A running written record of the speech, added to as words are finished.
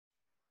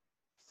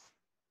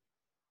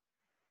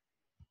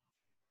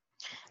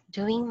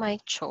Doing my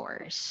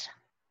chores.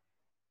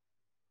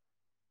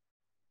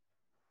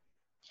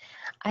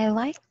 I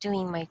like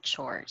doing my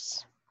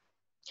chores.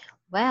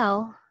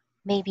 Well,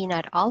 maybe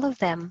not all of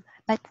them,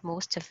 but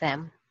most of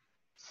them.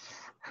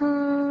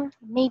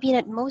 Maybe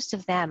not most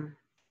of them,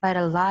 but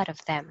a lot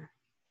of them.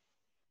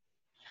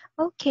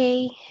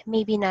 Okay,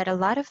 maybe not a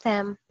lot of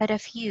them, but a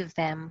few of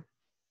them.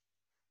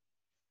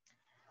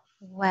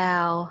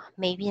 Well,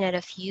 maybe not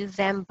a few of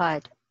them,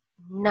 but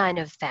none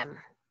of them.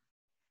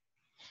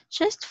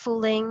 Just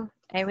fooling,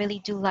 I really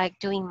do like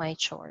doing my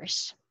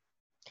chores.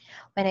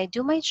 When I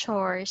do my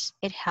chores,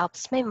 it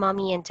helps my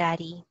mommy and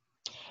daddy.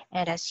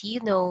 And as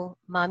you know,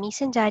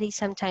 mommies and daddies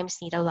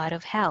sometimes need a lot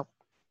of help.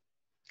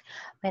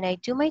 When I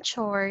do my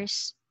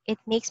chores, it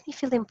makes me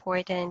feel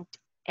important,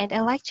 and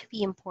I like to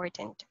be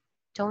important.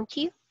 Don't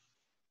you?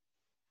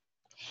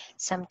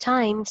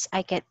 Sometimes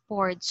I get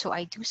bored, so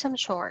I do some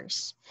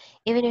chores,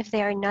 even if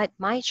they are not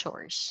my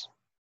chores.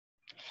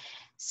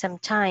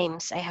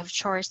 Sometimes I have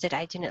chores that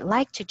I do not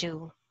like to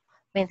do.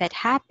 When that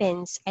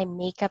happens, I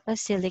make up a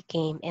silly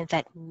game, and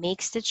that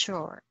makes the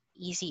chore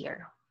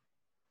easier.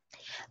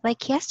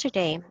 Like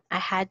yesterday, I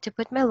had to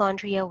put my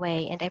laundry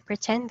away and I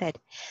pretended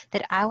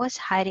that I was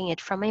hiding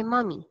it from my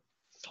mommy.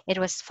 It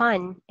was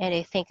fun, and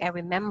I think I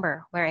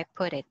remember where I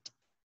put it.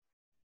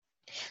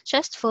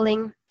 Just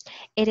fooling,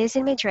 it is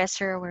in my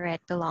dresser where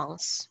it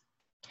belongs.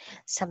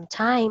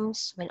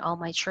 Sometimes, when all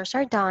my chores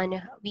are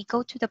done, we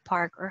go to the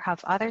park or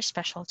have other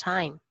special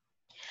time.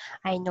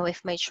 I know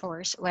if my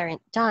chores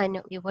weren't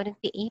done, we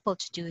wouldn't be able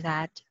to do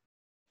that.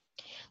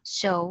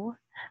 So,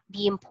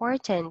 be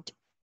important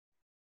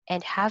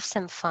and have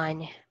some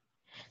fun.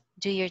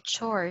 Do your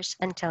chores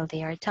until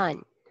they are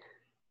done.